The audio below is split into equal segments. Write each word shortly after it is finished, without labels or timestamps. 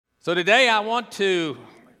So today I want to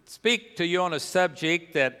speak to you on a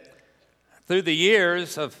subject that through the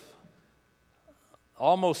years of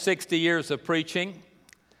almost 60 years of preaching,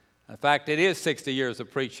 in fact it is 60 years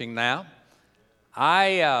of preaching now,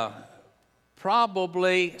 I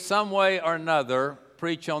probably some way or another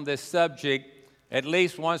preach on this subject at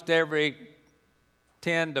least once every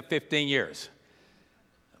 10 to 15 years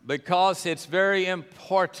because it's very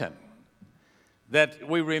important that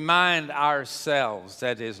we remind ourselves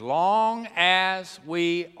that as long as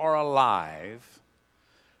we are alive,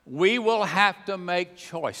 we will have to make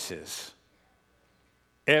choices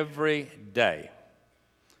every day.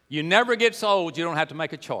 You never get so old you don't have to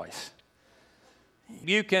make a choice.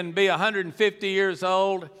 You can be 150 years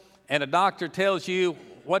old and a doctor tells you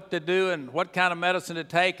what to do and what kind of medicine to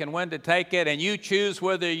take and when to take it, and you choose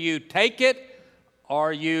whether you take it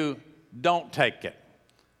or you don't take it.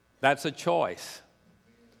 That's a choice.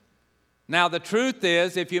 Now, the truth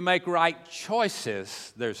is, if you make right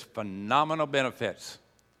choices, there's phenomenal benefits.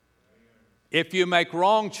 If you make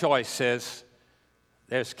wrong choices,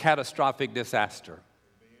 there's catastrophic disaster.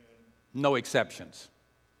 No exceptions.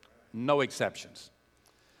 No exceptions.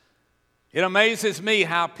 It amazes me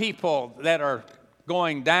how people that are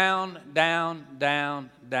going down,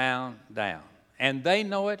 and they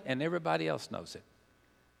know it and everybody else knows it,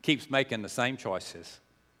 keeps making the same choices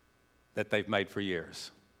that they've made for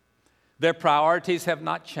years. Their priorities have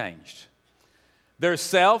not changed. Their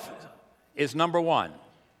self is number one,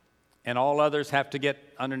 and all others have to get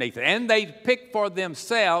underneath it. And they pick for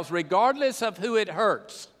themselves, regardless of who it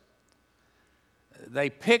hurts. They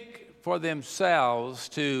pick for themselves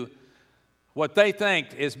to what they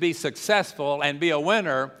think is be successful and be a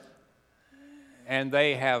winner, and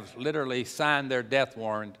they have literally signed their death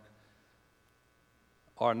warrant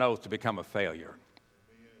or an oath to become a failure.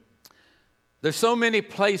 There's so many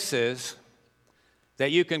places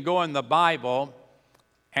that you can go in the Bible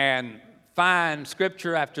and find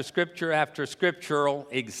scripture after scripture after scriptural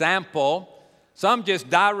example. Some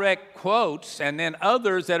just direct quotes, and then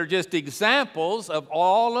others that are just examples of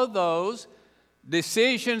all of those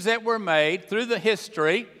decisions that were made through the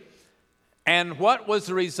history and what was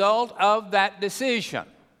the result of that decision.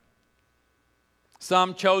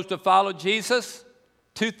 Some chose to follow Jesus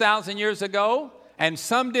 2,000 years ago, and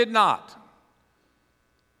some did not.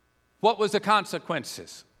 What was the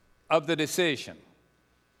consequences of the decision?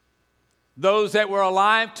 Those that were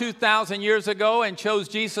alive 2,000 years ago and chose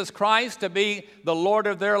Jesus Christ to be the Lord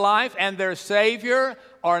of their life and their Savior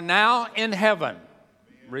are now in heaven,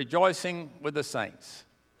 rejoicing with the saints.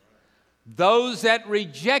 Those that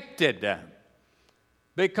rejected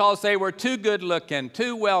because they were too good looking,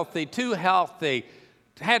 too wealthy, too healthy,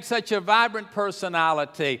 had such a vibrant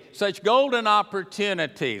personality, such golden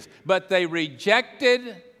opportunities, but they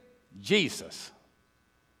rejected Jesus,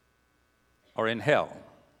 are in hell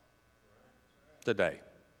today.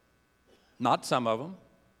 Not some of them,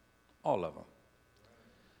 all of them.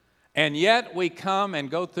 And yet we come and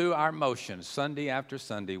go through our motions Sunday after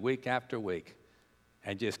Sunday, week after week,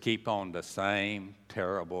 and just keep on the same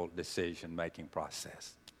terrible decision-making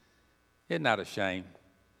process. Isn't that a shame?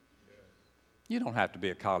 You don't have to be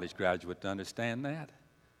a college graduate to understand that.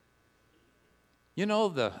 You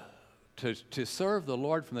know, to serve the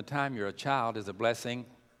Lord from the time you're a child is a blessing.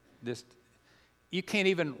 You can't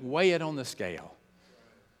even weigh it on the scale.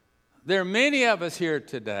 There are many of us here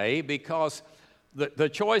today because the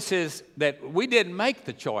choice is that we didn't make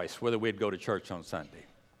the choice whether we'd go to church on Sunday.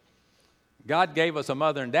 God gave us a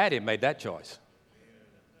mother and daddy and made that choice.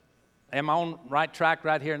 Am I on right track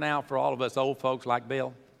right here now for all of us old folks like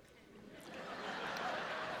Bill?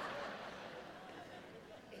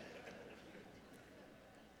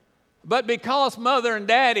 But because mother and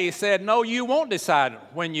daddy said, no, you won't decide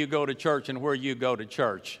when you go to church and where you go to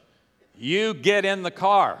church. You get in the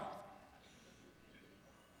car.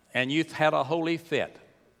 And you had a holy fit.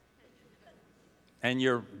 And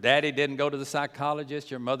your daddy didn't go to the psychologist,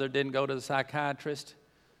 your mother didn't go to the psychiatrist.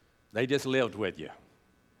 They just lived with you.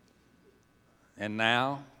 And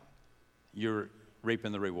now you're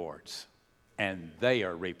reaping the rewards. And they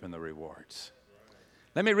are reaping the rewards.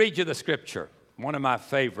 Let me read you the scripture, one of my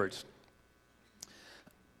favorites.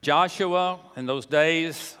 Joshua, in those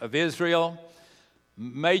days of Israel,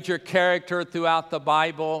 major character throughout the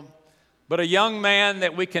Bible, but a young man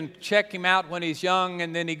that we can check him out when he's young,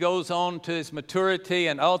 and then he goes on to his maturity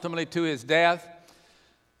and ultimately to his death.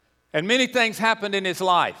 And many things happened in his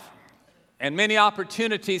life, and many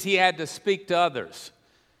opportunities he had to speak to others.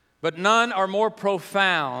 But none are more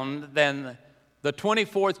profound than the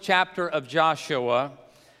 24th chapter of Joshua,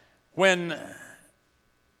 when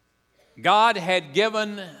God had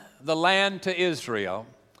given the land to Israel,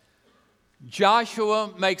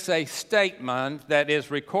 Joshua makes a statement that is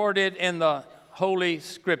recorded in the Holy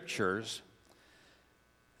Scriptures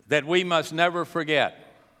that we must never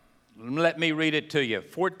forget. Let me read it to you.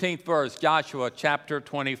 14th verse, Joshua chapter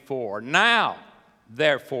 24. Now,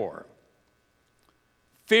 therefore,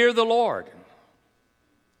 fear the Lord.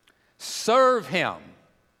 Serve him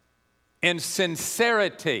in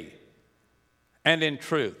sincerity and in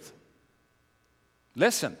truth.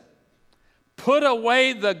 Listen. Put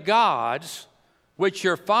away the gods which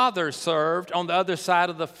your fathers served on the other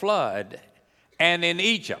side of the flood and in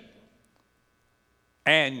Egypt,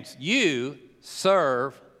 and you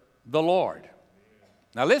serve the Lord.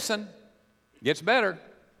 Now listen, it gets better,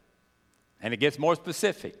 and it gets more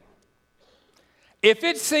specific. If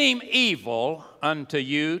it seem evil unto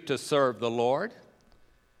you to serve the Lord,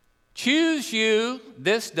 choose you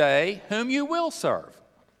this day whom you will serve.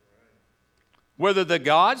 Whether the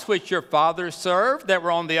gods which your fathers served that were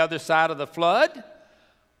on the other side of the flood,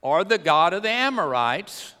 or the God of the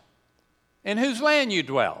Amorites in whose land you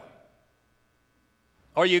dwell.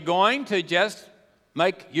 Are you going to just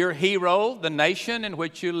make your hero the nation in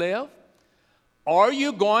which you live? Are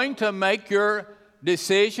you going to make your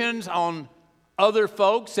decisions on other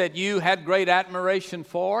folks that you had great admiration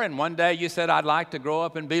for, and one day you said, I'd like to grow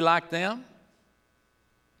up and be like them?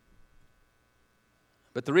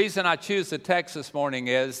 But the reason I choose the text this morning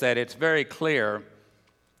is that it's very clear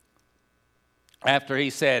after he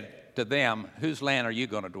said to them, whose land are you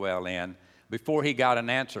going to dwell in? Before he got an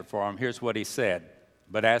answer for them, here's what he said.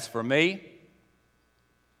 But as for me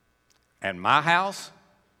and my house,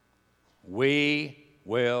 we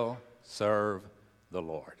will serve the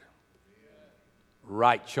Lord.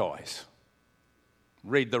 Right choice.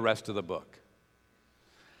 Read the rest of the book.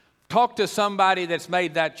 Talk to somebody that's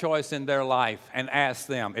made that choice in their life and ask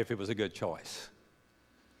them if it was a good choice.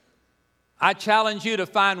 I challenge you to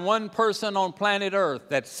find one person on planet Earth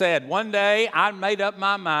that said, one day I made up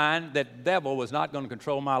my mind that the devil was not going to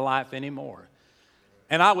control my life anymore.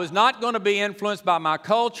 And I was not going to be influenced by my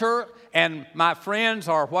culture and my friends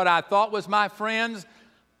or what I thought was my friends.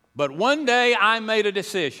 But one day I made a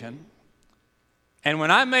decision. And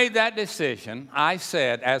when I made that decision, I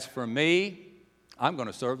said, as for me, I'm going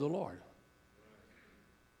to serve the Lord.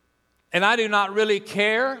 And I do not really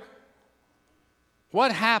care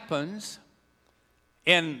what happens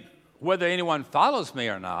in whether anyone follows me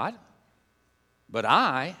or not, but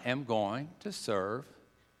I am going to serve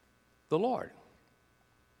the Lord.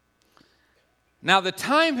 Now, the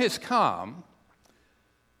time has come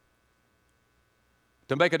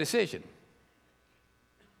to make a decision.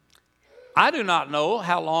 I do not know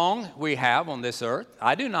how long we have on this earth.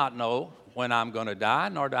 I do not know when I'm going to die,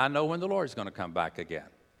 nor do I know when the Lord's going to come back again.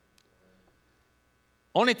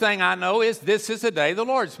 Only thing I know is this is the day the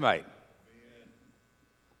Lord's made.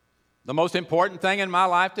 The most important thing in my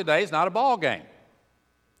life today is not a ball game.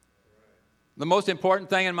 The most important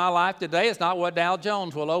thing in my life today is not what Dow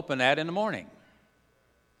Jones will open at in the morning.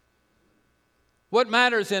 What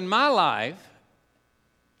matters in my life,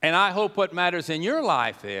 and I hope what matters in your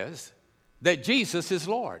life, is that Jesus is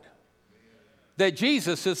Lord, that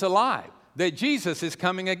Jesus is alive, that Jesus is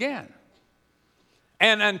coming again.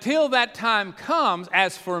 And until that time comes,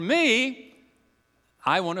 as for me,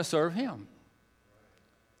 I want to serve him.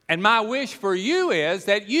 And my wish for you is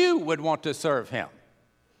that you would want to serve him.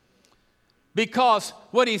 Because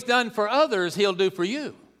what he's done for others, he'll do for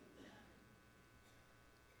you.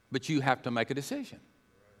 But you have to make a decision.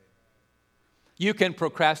 You can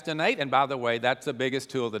procrastinate, and by the way, that's the biggest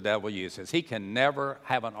tool the devil uses. He can never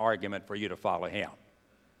have an argument for you to follow him.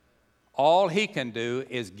 All he can do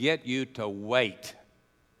is get you to wait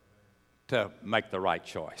to make the right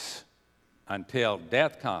choice until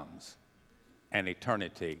death comes and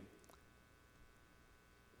eternity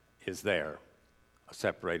is there,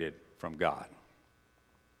 separated from God.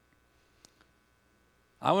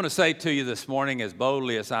 I want to say to you this morning, as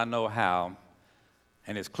boldly as I know how,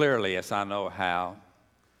 and as clearly as I know how,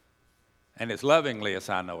 and as lovingly as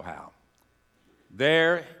I know how,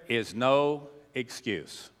 there is no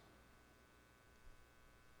excuse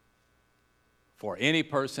for any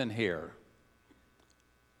person here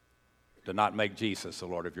to not make Jesus the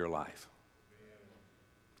Lord of your life.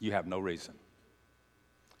 You have no reason.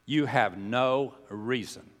 You have no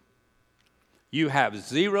reason. You have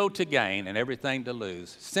zero to gain and everything to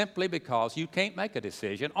lose simply because you can't make a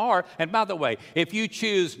decision. Or, and by the way, if you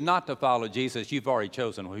choose not to follow Jesus, you've already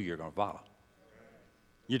chosen who you're going to follow.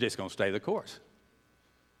 You're just going to stay the course.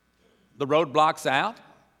 The roadblock's out.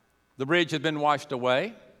 The bridge has been washed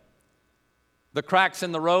away. The cracks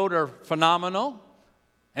in the road are phenomenal.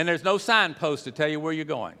 And there's no signpost to tell you where you're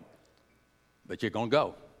going. But you're going to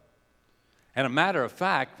go. And a matter of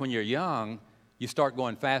fact, when you're young, you start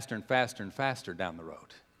going faster and faster and faster down the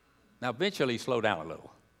road. Now, eventually, you slow down a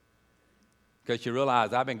little because you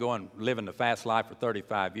realize I've been living the fast life for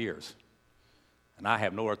 35 years, and I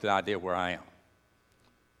have no earthly idea where I am.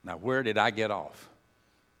 Now, where did I get off?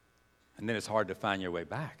 And then it's hard to find your way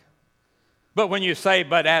back. But when you say,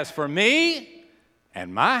 but as for me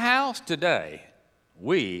and my house today,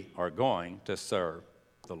 we are going to serve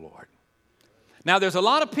the Lord. Now, there's a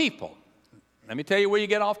lot of people. Let me tell you where you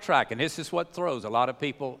get off track, and this is what throws a lot of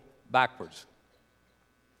people backwards.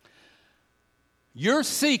 You're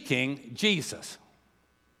seeking Jesus.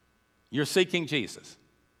 You're seeking Jesus.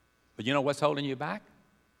 But you know what's holding you back?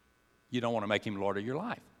 You don't want to make him Lord of your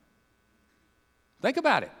life. Think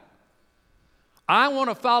about it. I want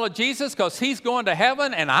to follow Jesus because he's going to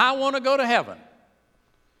heaven, and I want to go to heaven.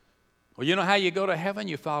 Well, you know how you go to heaven?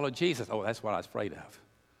 You follow Jesus. Oh, that's what I was afraid of.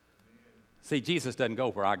 See, Jesus doesn't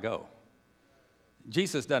go where I go.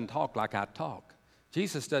 Jesus doesn't talk like I talk.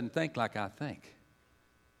 Jesus doesn't think like I think.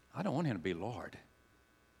 I don't want him to be Lord.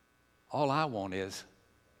 All I want is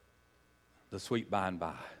the sweet by and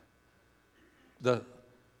by. The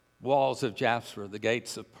walls of jasper, the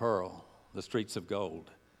gates of pearl, the streets of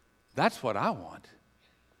gold. That's what I want.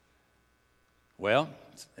 Well,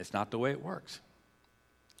 it's not the way it works.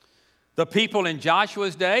 The people in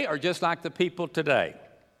Joshua's day are just like the people today.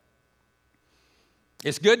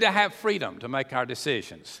 It's good to have freedom to make our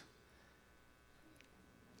decisions.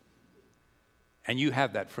 And you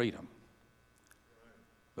have that freedom.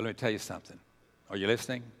 But let me tell you something. Are you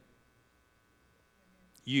listening?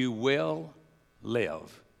 You will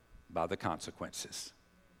live by the consequences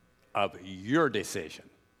of your decision.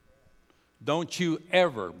 Don't you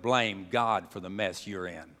ever blame God for the mess you're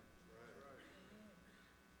in.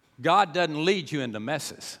 God doesn't lead you into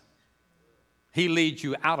messes. He leads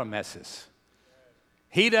you out of messes.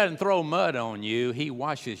 He doesn't throw mud on you. He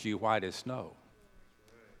washes you white as snow.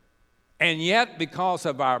 And yet, because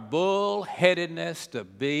of our bullheadedness to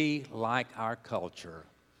be like our culture,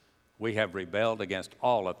 we have rebelled against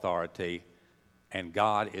all authority, and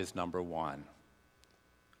God is number one.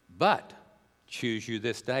 But choose you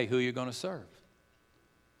this day who you're going to serve.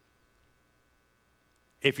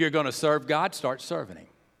 If you're going to serve God, start serving him.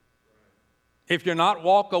 If you're not,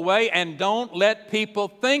 walk away, and don't let people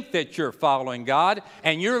think that you're following God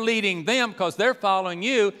and you're leading them because they're following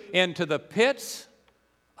you into the pits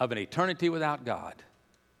of an eternity without God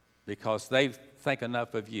because they think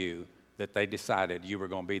enough of you that they decided you were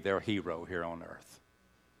going to be their hero here on earth.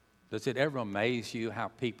 Does it ever amaze you how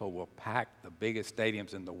people will pack the biggest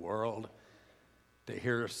stadiums in the world to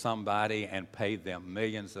hear somebody and pay them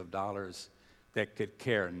millions of dollars that could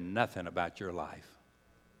care nothing about your life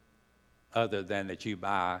other than that you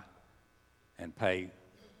buy and pay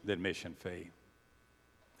the admission fee?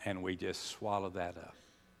 And we just swallow that up.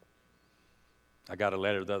 I got a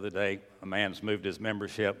letter the other day. A man's moved his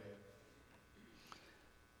membership.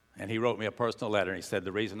 And he wrote me a personal letter. And he said,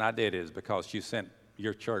 the reason I did it is because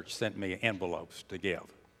your church sent me envelopes to give.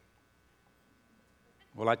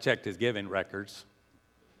 Well, I checked his giving records.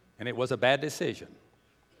 And it was a bad decision.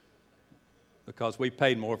 Because we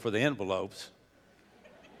paid more for the envelopes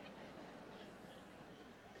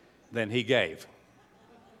than he gave.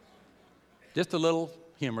 Just a little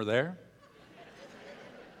humor there.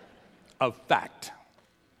 Of fact.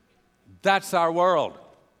 That's our world.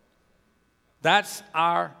 That's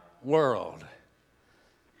our world.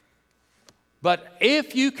 But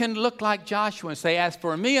if you can look like Joshua and say, as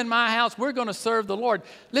for me and my house, we're going to serve the Lord.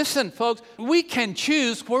 Listen, folks, we can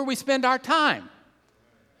choose where we spend our time.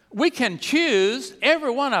 We can choose,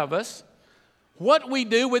 every one of us, what we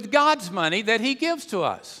do with God's money that he gives to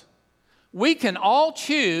us. We can all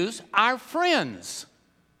choose our friends.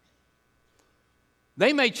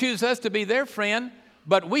 They may choose us to be their friend,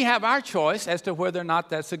 but we have our choice as to whether or not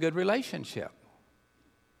that's a good relationship.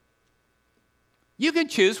 You can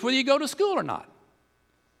choose whether you go to school or not.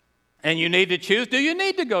 And you need to choose, do you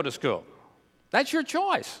need to go to school? That's your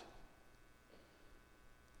choice.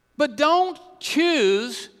 But don't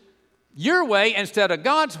choose your way instead of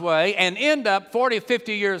God's way and end up 40,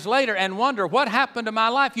 50 years later and wonder, what happened to my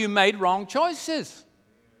life? You made wrong choices.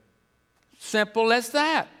 Simple as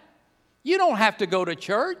that. You don't have to go to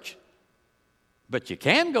church, but you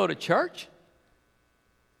can go to church.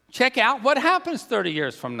 Check out what happens 30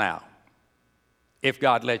 years from now if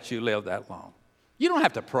God lets you live that long. You don't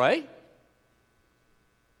have to pray.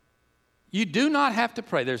 You do not have to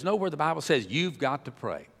pray. There's nowhere the Bible says you've got to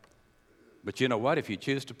pray. But you know what? If you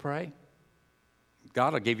choose to pray,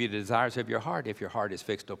 God will give you the desires of your heart if your heart is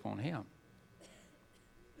fixed upon him.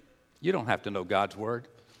 You don't have to know God's word.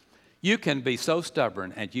 You can be so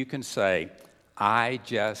stubborn and you can say, I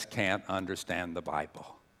just can't understand the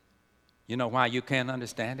Bible. You know why you can't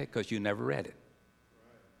understand it? Because you never read it.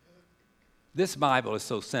 This Bible is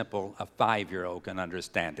so simple, a 5-year-old can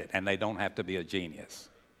understand it, and they don't have to be a genius.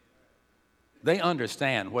 They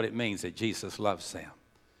understand what it means that Jesus loves them.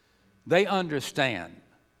 They understand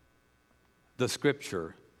the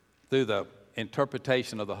Scripture through the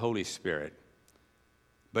interpretation of the Holy Spirit,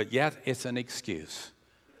 but yet it's an excuse.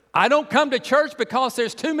 I don't come to church because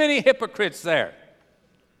there's too many hypocrites there.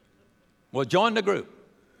 Well, join the group.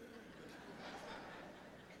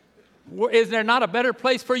 Is there not a better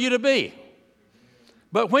place for you to be?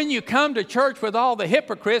 But when you come to church with all the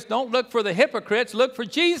hypocrites, don't look for the hypocrites, look for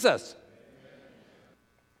Jesus.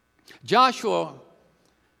 Joshua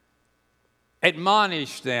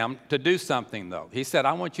admonished them to do something, though. He said,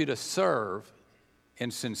 I want you to serve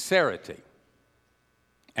in sincerity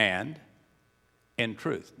and in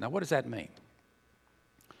truth. Now, what does that mean?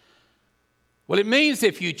 Well, it means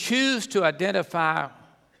if you choose to identify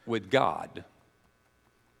with God,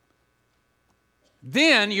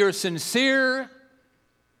 then your sincere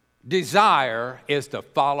desire is to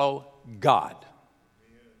follow God.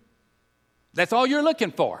 That's all you're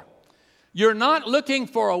looking for. You're not looking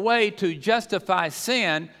for a way to justify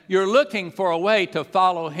sin. You're looking for a way to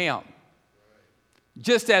follow Him.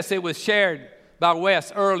 Just as it was shared by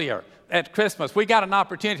Wes earlier at Christmas, we got an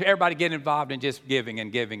opportunity for everybody to get involved in just giving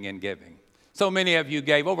and giving and giving. So many of you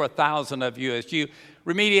gave, over 1,000 of you, as you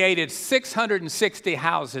remediated 660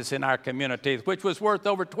 houses in our communities, which was worth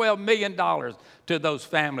over $12 million to those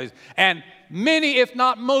families. And many, if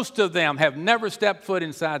not most of them, have never stepped foot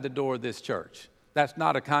inside the door of this church. That's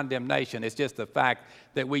not a condemnation. It's just the fact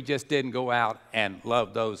that we just didn't go out and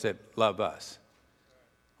love those that love us.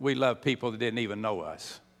 We love people that didn't even know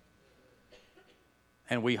us.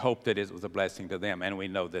 And we hope that it was a blessing to them, and we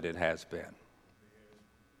know that it has been.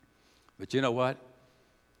 But you know what?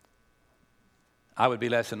 I would be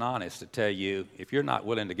less than honest to tell you, if you're not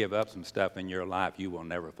willing to give up some stuff in your life, you will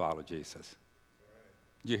never follow Jesus.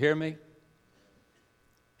 Did you hear me?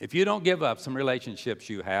 If you don't give up some relationships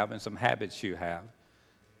you have and some habits you have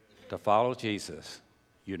to follow Jesus,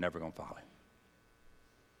 you're never going to follow Him.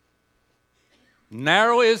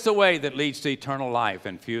 Narrow is the way that leads to eternal life,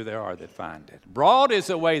 and few there are that find it. Broad is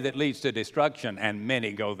the way that leads to destruction, and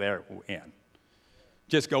many go therein.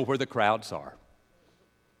 Just go where the crowds are.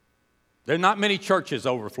 There are not many churches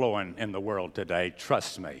overflowing in the world today,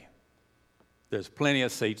 trust me. There's plenty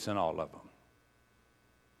of seats in all of them.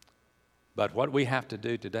 But what we have to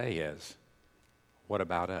do today is, what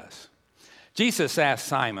about us? Jesus asked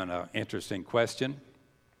Simon an interesting question.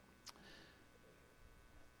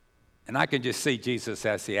 And I can just see Jesus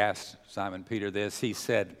as he asked Simon Peter this. He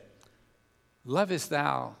said, lovest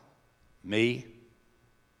thou me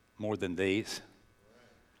more than these?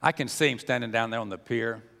 I can see him standing down there on the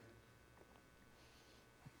pier.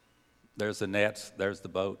 There's the nets, there's the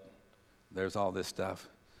boat, there's all this stuff.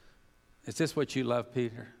 Is this what you love,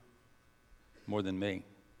 Peter? More than me?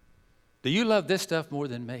 Do you love this stuff more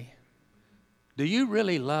than me? Do you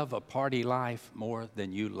really love a party life more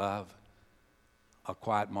than you love a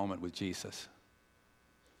quiet moment with Jesus?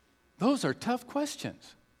 Those are tough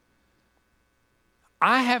questions.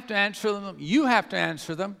 I have to answer them, you have to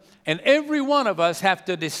answer them, and every one of us have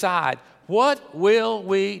to decide, what will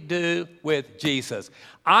we do with Jesus?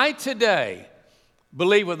 I today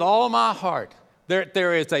believe with all my heart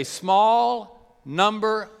there is a small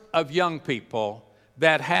number of young people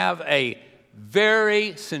that have a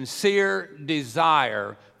very sincere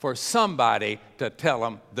desire for somebody to tell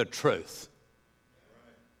them the truth.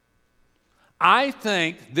 I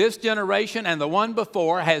think this generation and the one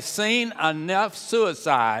before has seen enough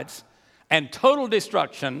suicides and total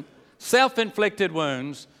destruction, self-inflicted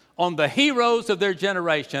wounds on the heroes of their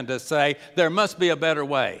generation to say there must be a better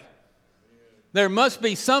way. There must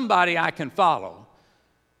be somebody I can follow,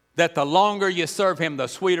 that the longer you serve him, the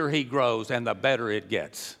sweeter he grows and the better it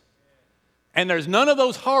gets. And there's none of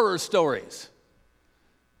those horror stories.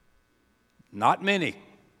 Not many.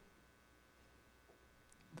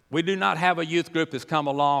 We do not have a youth group that's come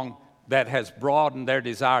along that has broadened their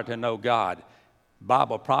desire to know God.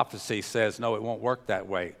 Bible prophecy says, no, it won't work that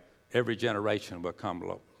way. Every generation will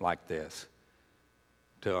come like this,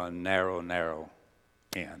 to a narrow, narrow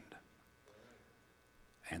end.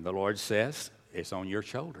 And the Lord says, it's on your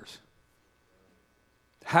shoulders.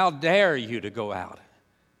 How dare you to go out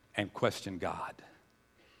and question God?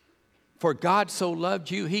 For God so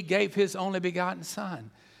loved you, he gave his only begotten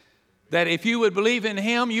Son, that if you would believe in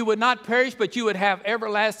him, you would not perish, but you would have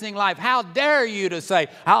everlasting life. How dare you to say,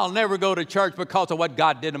 I'll never go to church because of what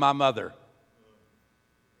God did to my mother?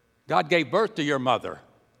 God gave birth to your mother,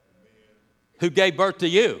 who gave birth to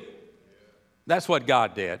you. That's what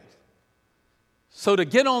God did. So to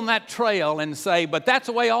get on that trail and say, but that's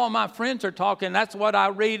the way all my friends are talking, that's what I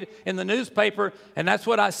read in the newspaper, and that's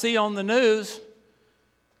what I see on the news,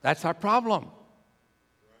 that's our problem.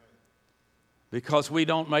 Because we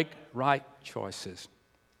don't make right choices.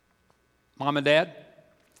 Mom and Dad,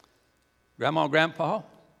 Grandma and Grandpa,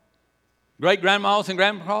 great-grandmas and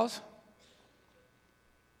grandpas.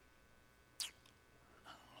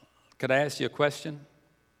 Could I ask you a question?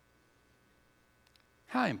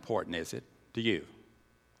 How important is it to you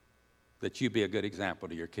that you be a good example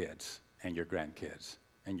to your kids and your grandkids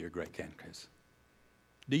and your great-grandkids?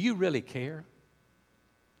 Do you really care?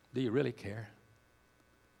 Do you really care?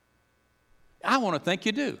 I want to think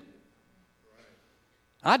you do.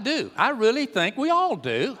 I do. I really think we all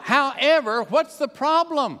do. However, what's the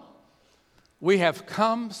problem? We have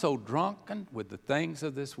come so drunken with the things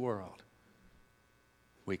of this world,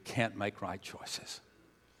 we can't make right choices.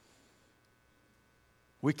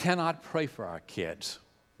 We cannot pray for our kids.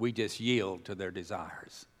 We just yield to their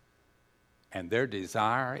desires. And their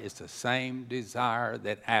desire is the same desire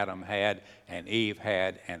that Adam had and Eve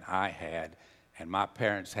had and I had and my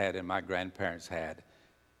parents had and my grandparents had.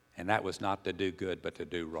 And that was not to do good but to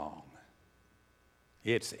do wrong.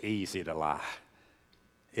 It's easy to lie.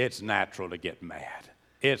 It's natural to get mad.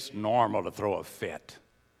 It's normal to throw a fit.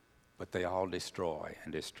 But they all destroy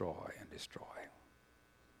and destroy and destroy.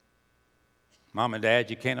 Mom and Dad,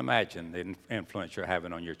 you can't imagine the influence you're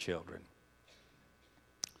having on your children.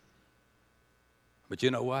 But you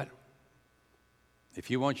know what? If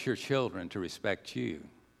you want your children to respect you,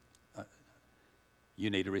 you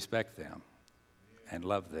need to respect them and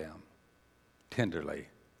love them tenderly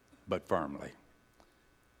but firmly.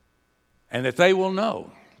 And that they will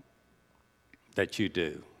know that you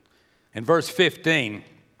do. In verse 15,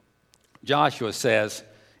 Joshua says,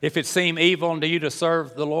 if it seem evil unto you to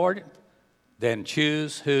serve the Lord, then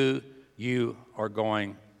choose who you are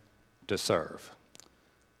going to serve.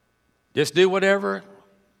 Just do whatever,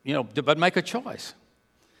 but make a choice.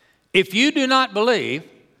 If you do not believe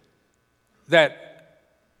that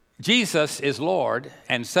Jesus is Lord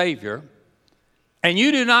and Savior, and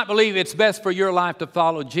you do not believe it's best for your life to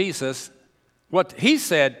follow Jesus, what he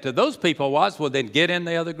said to those people was, well, then get in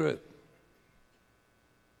the other group.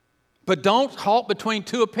 But don't halt between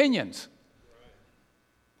two opinions.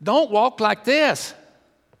 Don't walk like this.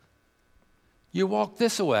 You walk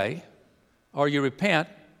this way, or you repent,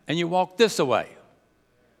 and you walk this way.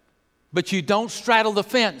 But you don't straddle the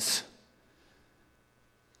fence.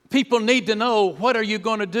 People need to know, what are you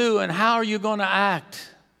going to do and how are you going to act?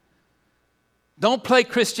 Don't play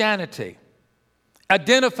Christianity.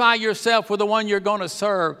 Identify yourself with the one you're going to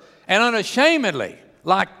serve, and unashamedly,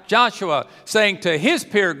 like Joshua saying to his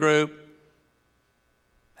peer group,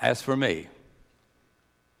 as for me,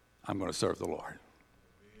 I'm going to serve the Lord.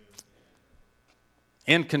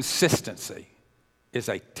 Inconsistency is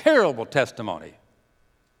a terrible testimony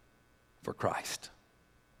for Christ.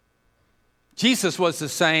 Jesus was the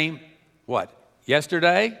same, what?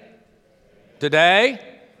 Yesterday, today,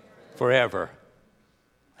 forever.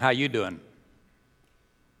 How you doing?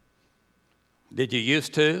 Did you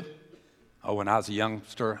used to? Oh, when I was a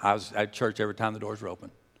youngster, I was at church every time the doors were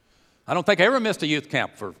open. I don't think I ever missed a youth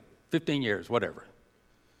camp for 15 years, whatever.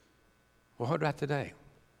 Well, what about today?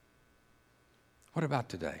 What about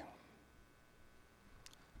today?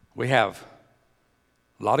 We have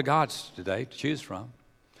a lot of gods today to choose from.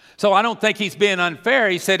 So I don't think he's being unfair.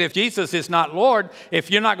 He said, if Jesus is not Lord, if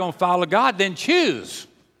you're not going to follow God, then choose.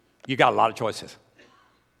 You got a lot of choices.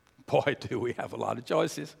 Boy, do we have a lot of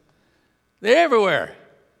choices. They're everywhere.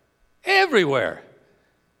 Everywhere.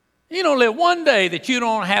 You don't live one day that you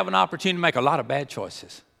don't have an opportunity to make a lot of bad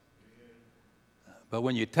choices. But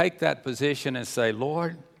when you take that position and say,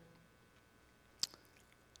 Lord,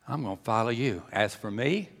 I'm going to follow you. As for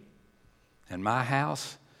me and my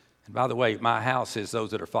house, and by the way, my house is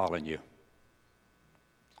those that are following you.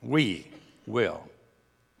 We will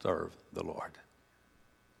serve the Lord.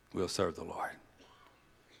 We'll serve the Lord.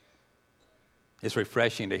 It's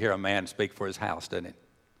refreshing to hear a man speak for his house, doesn't it?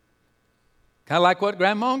 Kind of like what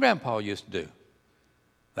Grandma and Grandpa used to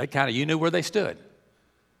do. You knew where they stood.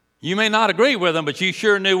 You may not agree with them, but you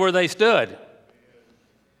sure knew where they stood.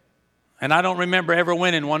 And I don't remember ever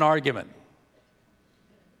winning one argument.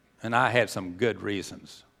 And I had some good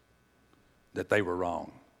reasons that they were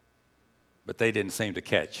wrong. But they didn't seem to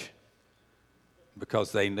catch,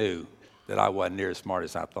 because they knew that I wasn't near as smart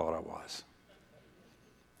as I thought I was.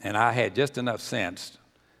 And I had just enough sense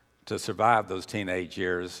to survive those teenage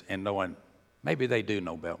years and knowing maybe they do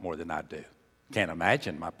know about more than I do. Can't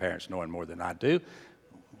imagine my parents knowing more than I do.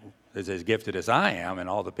 As gifted as I am and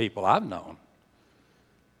all the people I've known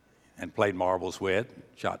and played marbles with,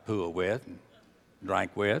 shot pool with, and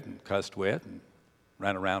drank with, and cussed with, and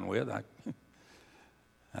ran around with.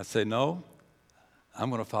 I say, no, I'm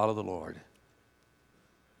going to follow the Lord.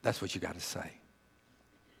 That's what you got to say.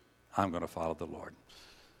 I'm going to follow the Lord.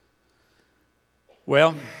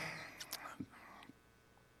 Well,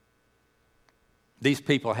 these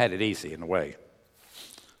people had it easy in a way.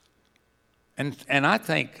 And I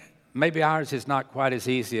think maybe ours is not quite as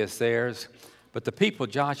easy as theirs, but the people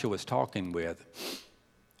Joshua was talking with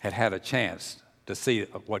had a chance to see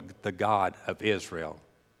what the God of Israel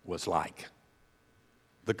was like.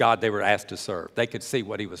 The God they were asked to serve. They could see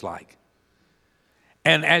what he was like.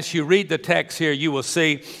 And as you read the text here, you will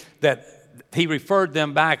see that he referred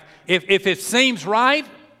them back. If it seems right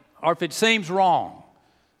or if it seems wrong,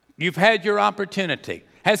 you've had your opportunity.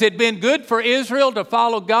 Has it been good for Israel to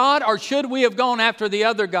follow God, or should we have gone after the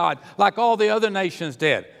other God like all the other nations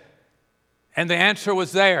did? And the answer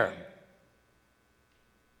was there.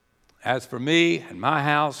 As for me and my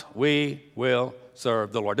house, we will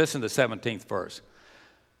serve the Lord. This is the 17th verse.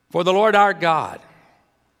 For the Lord our God,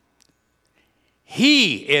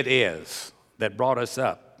 he it is that brought us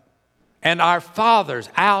up and our fathers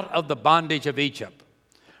out of the bondage of Egypt,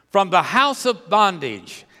 from the house of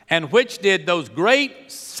bondage, and which did those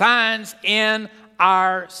great signs in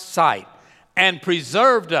our sight, and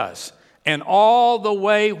preserved us in all the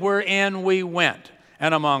way wherein we went,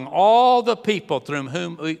 and among all the people through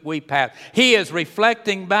whom we passed. He is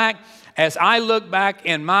reflecting back as I look back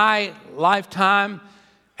in my lifetime,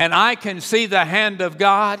 and I can see the hand of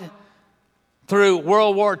God through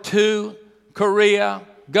World War II, Korea,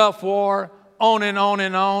 Gulf War, on and on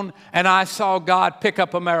and on. And I saw God pick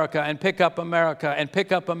up America and pick up America and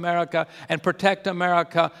pick up America and protect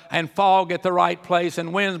America, and fog at the right place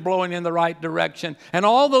and winds blowing in the right direction. And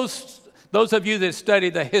all those of you that study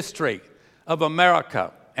the history of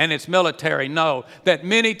America and its military know that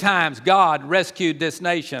many times God rescued this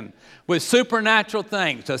nation with supernatural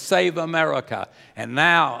things to save America. And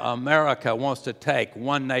now America wants to take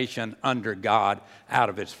one nation under God out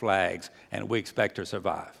of its flags, and we expect to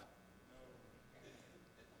survive.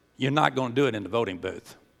 You're not going to do it in the voting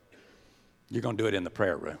booth. You're going to do it in the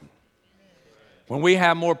prayer room. When we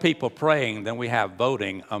have more people praying than we have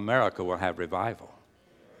voting, America will have revival.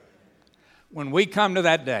 When we come to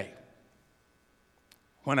that day,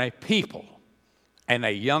 when a people and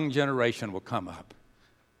a young generation will come up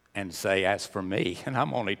and say, as for me, and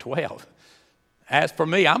I'm only 12. As for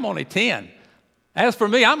me, I'm only 10. As for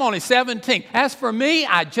me, I'm only 17. As for me,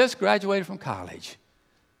 I just graduated from college.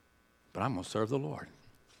 But I'm going to serve the Lord.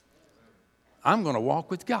 I'm going to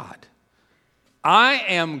walk with God. I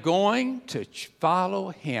am going to follow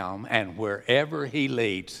him, and wherever he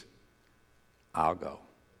leads, I'll go.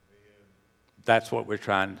 That's what we're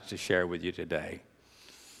trying to share with you today.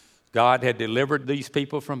 God had delivered these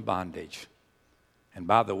people from bondage. And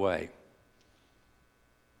by the way,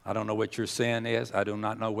 I don't know what your sin is. I do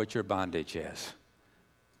not know what your bondage is.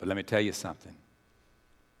 But let me tell you something.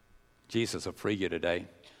 Jesus will free you today.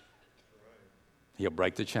 He'll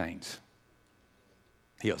break the chains.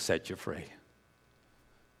 He'll set you free.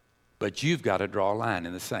 But you've got to draw a line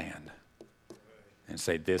in the sand and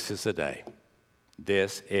say, this is the day.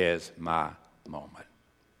 This is my moment.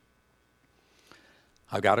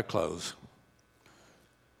 I've got to close.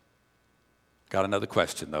 Got another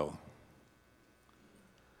question, though.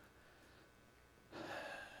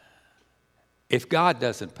 If God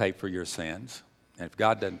doesn't pay for your sins, and if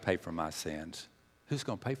God doesn't pay for my sins, who's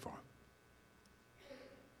going to pay for them?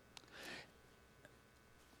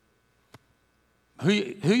 Who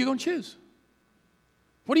are you going to choose?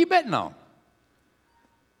 What are you betting on?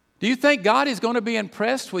 Do you think God is going to be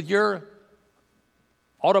impressed with your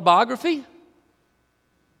autobiography?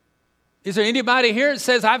 Is there anybody here that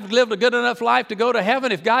says, I've lived a good enough life to go to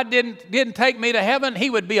heaven? If God didn't take me to heaven,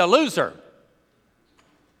 he would be a loser.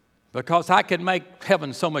 Because I could make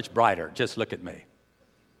heaven so much brighter. Just look at me.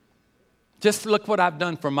 Just look what I've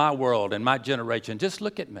done for my world and my generation. Just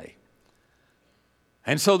look at me.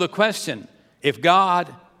 And so the question, if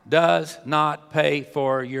God does not pay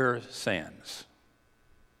for your sins,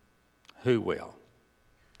 who will?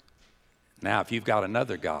 Now, if you've got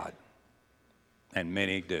another God, and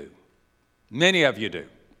many do, many of you do,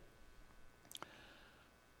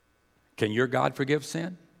 can your God forgive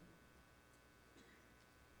sin?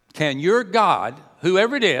 Can your God,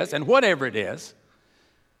 whoever it is and whatever it is,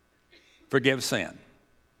 forgive sin?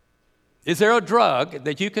 Is there a drug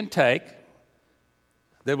that you can take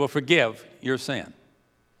that will forgive your sin?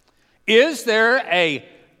 Is there a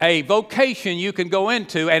a vocation you can go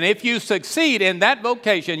into, and if you succeed in that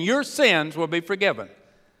vocation, your sins will be forgiven,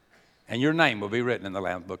 and your name will be written in the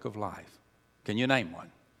Lamb's Book of Life. Can you name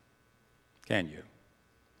one? Can you?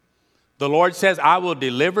 The Lord says, I will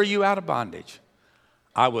deliver you out of bondage.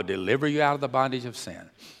 I will deliver you out of the bondage of sin.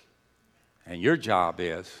 And your job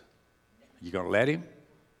is, you going to let him?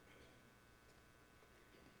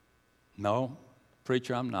 No,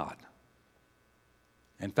 preacher, I'm not.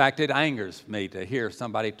 In fact, it angers me to hear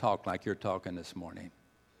somebody talk like you're talking this morning.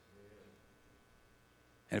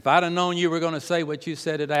 And if I'd have known you were going to say what you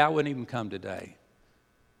said today, I wouldn't even come today.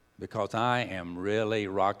 Because I am really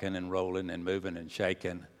rocking and rolling and moving and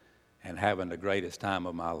shaking and having the greatest time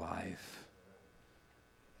of my life.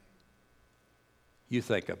 You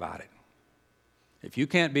think about it. If you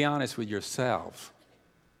can't be honest with yourself,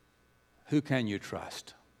 who can you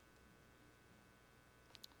trust?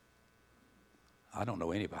 I don't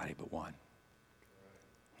know anybody but one.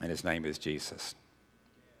 And his name is Jesus.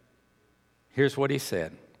 Here's what he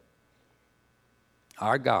said.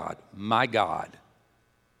 Our God, my God,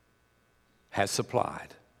 has supplied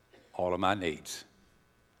all of my needs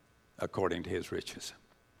according to his riches.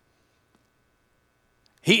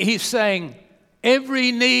 He's saying,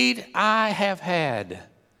 every need I have had,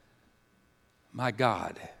 my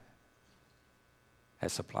God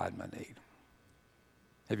has supplied my need.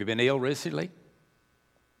 Have you been ill recently?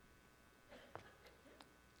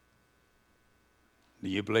 Do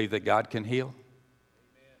you believe that God can heal?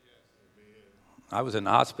 I was in the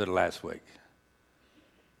hospital last week.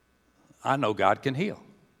 I know God can heal.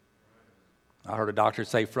 I heard a doctor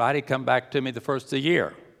say Friday, come back to me the first of the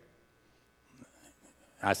year.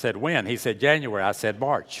 I said, when? He said, January. I said,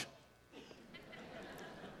 March.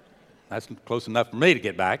 That's close enough for me to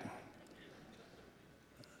get back.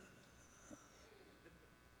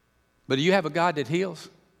 But do you have a God that heals?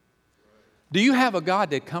 Do you have a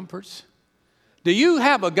God that comforts? Do you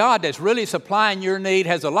have a God that's really supplying your need?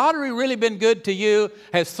 Has the lottery really been good to you?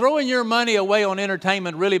 Has throwing your money away on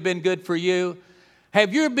entertainment really been good for you?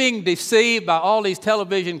 Have you been deceived by all these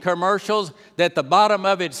television commercials that the bottom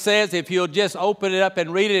of it says, if you'll just open it up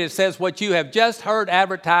and read it, it says what you have just heard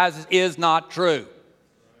advertised is not true?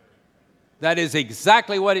 That is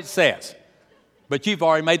exactly what it says. But you've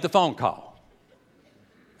already made the phone call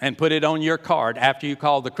and put it on your card after you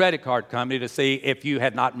called the credit card company to see if you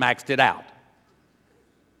had not maxed it out.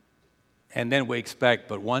 And then we expect,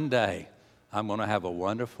 but one day I'm going to have a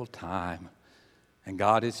wonderful time. And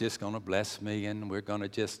God is just going to bless me, and we're going to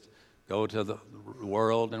just go to the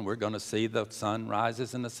world, and we're going to see the sun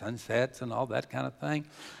rises and the sun sets and all that kind of thing.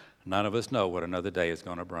 None of us know what another day is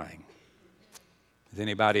going to bring. Has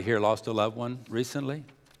anybody here lost a loved one recently?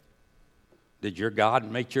 Did your God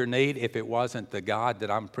meet your need if it wasn't the God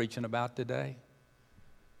that I'm preaching about today?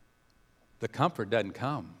 The comfort doesn't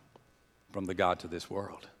come from the God to this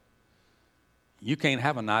world. You can't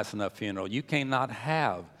have a nice enough funeral. You cannot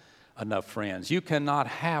have enough friends. You cannot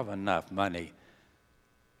have enough money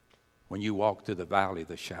when you walk through the valley of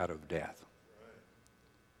the shadow of death.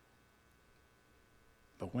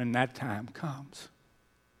 But when that time comes,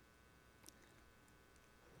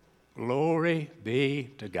 glory be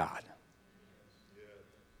to God.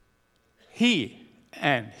 He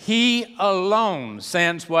and He alone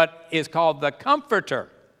sends what is called the Comforter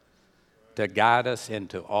to guide us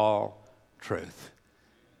into all truth.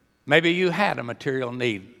 Maybe you had a material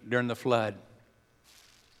need during the flood.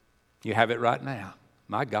 You have it right now.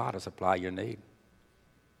 My God will supply your need.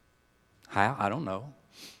 How? I don't know.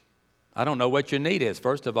 I don't know what your need is.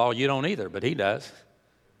 First of all, you don't either, but He does.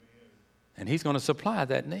 And He's going to supply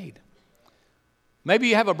that need. Maybe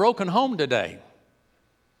you have a broken home today.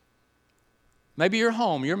 Maybe your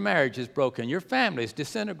home, your marriage is broken, your family is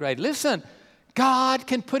disintegrated. Listen, God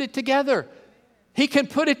can put it together. He can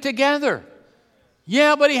put it together.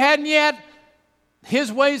 Yeah, but He hadn't yet.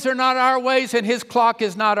 His ways are not our ways, and His clock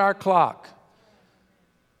is not our clock.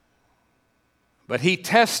 But He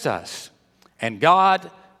tests us, and God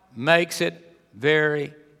makes it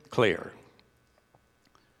very clear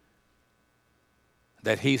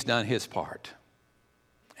that He's done His part,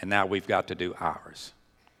 and now we've got to do ours.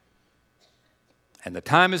 And the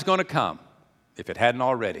time is going to come, if it hadn't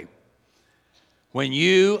already, when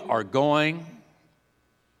you are going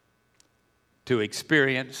to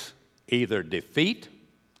experience either defeat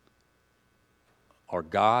or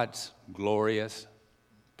God's glorious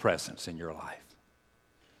presence in your life.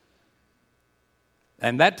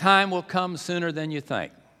 And that time will come sooner than you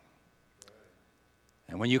think.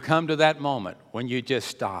 And when you come to that moment, when you just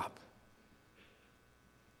stop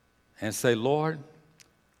and say, Lord,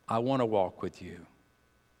 I want to walk with you.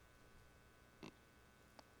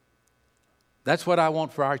 That's what I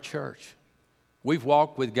want for our church. We've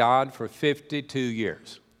walked with God for 52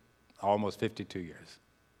 years, almost 52 years.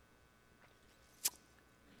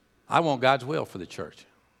 I want God's will for the church.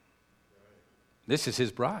 This is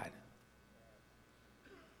His bride.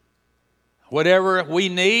 Whatever we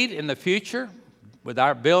need in the future, with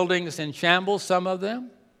our buildings in shambles, some of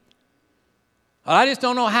them, I just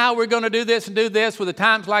don't know how we're going to do this and do this with the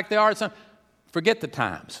times like they are. Forget the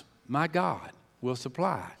times. My God will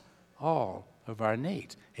supply all of our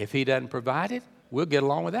needs. If He doesn't provide it, we'll get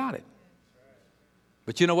along without it.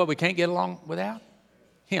 But you know what we can't get along without?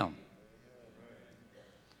 Him.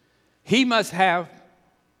 He must have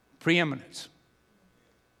preeminence.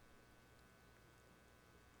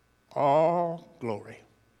 All glory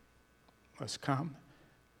must come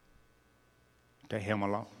to Him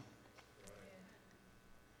alone.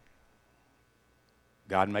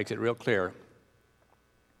 God makes it real clear.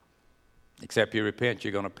 Except you repent,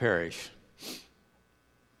 you're going to perish.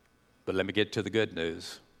 But let me get to the good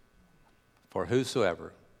news. For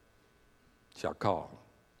whosoever shall call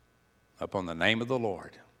upon the name of the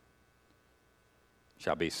Lord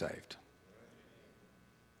shall be saved.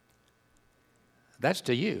 That's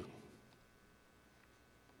to you.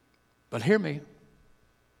 But hear me.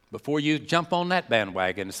 Before you jump on that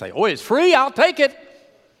bandwagon and say, oh, it's free, I'll take it.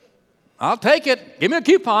 I'll take it. Give me a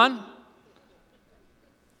coupon.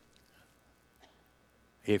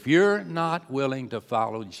 If you're not willing to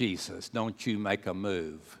follow Jesus, don't you make a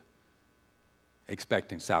move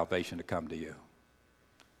expecting salvation to come to you.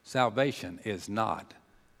 Salvation is not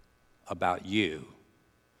about you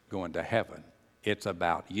going to heaven. It's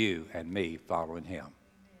about you and me following Him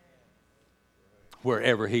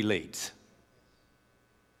wherever He leads.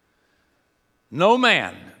 No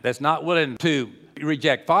man that's not willing to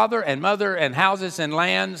reject father and mother and houses and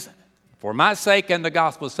lands for my sake and the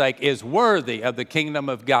gospel's sake is worthy of the kingdom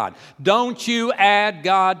of God. Don't you add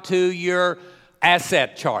God to your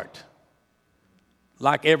asset chart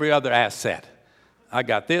like every other asset. I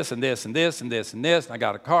got this and this and this and this and this. I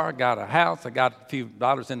got a car, I got a house, I got a few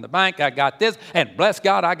dollars in the bank, I got this, and bless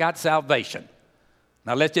God, I got salvation.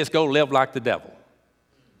 Now let's just go live like the devil.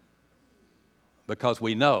 Because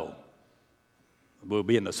we know we'll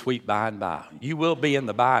be in the sweet by and by. You will be in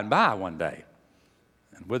the by and by one day.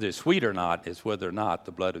 And whether it's sweet or not is whether or not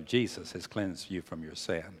the blood of Jesus has cleansed you from your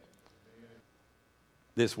sin.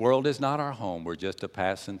 This world is not our home. We're just a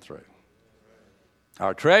passing through.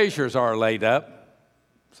 Our treasures are laid up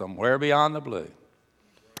somewhere beyond the blue.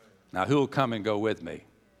 Now, who will come and go with me?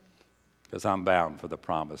 Because I'm bound for the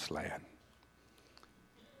promised land.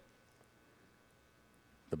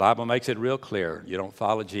 The Bible makes it real clear. You don't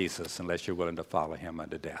follow Jesus unless you're willing to follow Him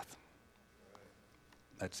unto death.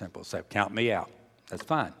 That's simple. Say, count me out. That's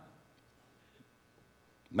fine.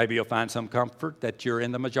 Maybe you'll find some comfort that you're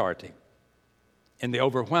in the majority, in the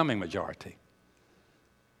overwhelming majority.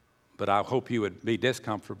 But I hope you would be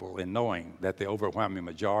discomfortable in knowing that the overwhelming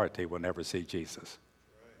majority will never see Jesus.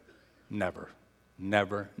 Never,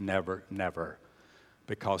 never, never, never.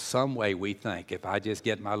 Because some way we think, if I just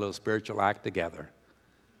get my little spiritual act together,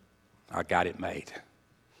 I got it made.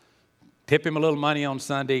 Tip Him a little money on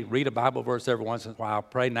Sunday, read a Bible verse every once in a while,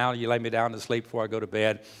 pray now you lay me down to sleep before I go to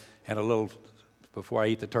bed, and a little before I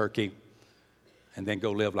eat the turkey, and then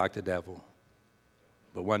go live like the devil.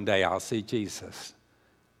 But one day I'll see Jesus.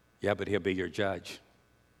 Yeah, but He'll be your judge,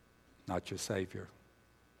 not your Savior,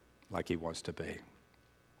 like He wants to be.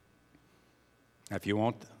 Now, if you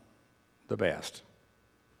want the best,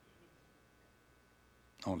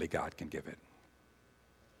 only God can give it.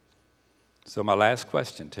 So my last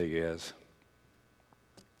question to you is,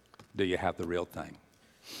 do you have the real thing?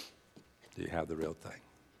 Do you have the real thing?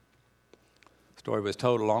 The story was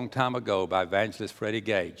told a long time ago by evangelist Freddie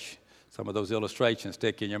Gage. Some of those illustrations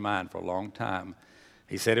stick in your mind for a long time.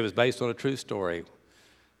 He said it was based on a true story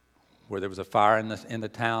where there was a fire in the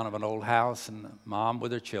town of an old house and a mom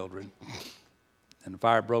with her children. And the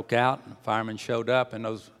fire broke out, and the firemen showed up, and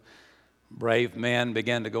those brave men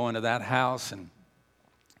began to go into that house and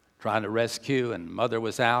trying to rescue, and mother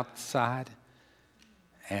was outside.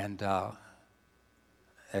 And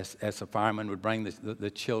as the firemen would bring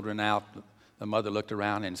the children out, the mother looked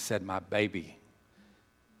around and said, "My baby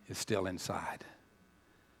is still inside."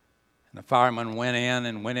 And the fireman went in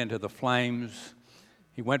and went into the flames.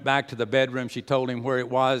 He went back to the bedroom. She told him where it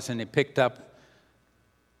was, and he picked up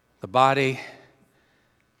the body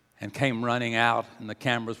and came running out, and the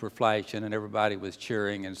cameras were flashing, and everybody was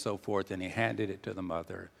cheering and so forth, and he handed it to the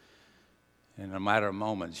mother. In a matter of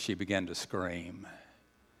moments, she began to scream,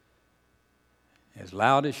 as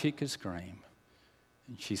loud as she could scream.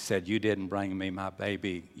 And she said, "You didn't bring me my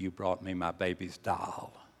baby, you brought me my baby's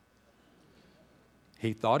doll."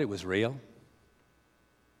 He thought it was real,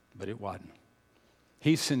 but it wasn't.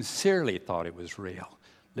 He sincerely thought it was real.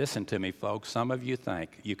 Listen to me, folks. Some of you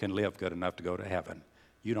think you can live good enough to go to heaven.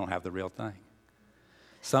 You don't have the real thing.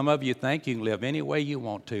 Some of you think you can live any way you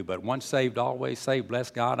want to, but once saved, always saved. Bless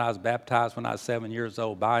God, I was baptized when I was 7 years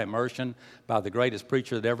old by immersion by the greatest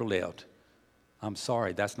preacher that ever lived. I'm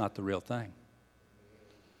sorry, that's not the real thing.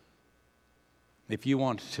 If you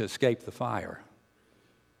want to escape the fire,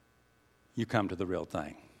 you come to the real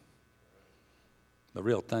thing. The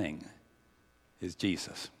real thing is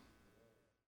Jesus.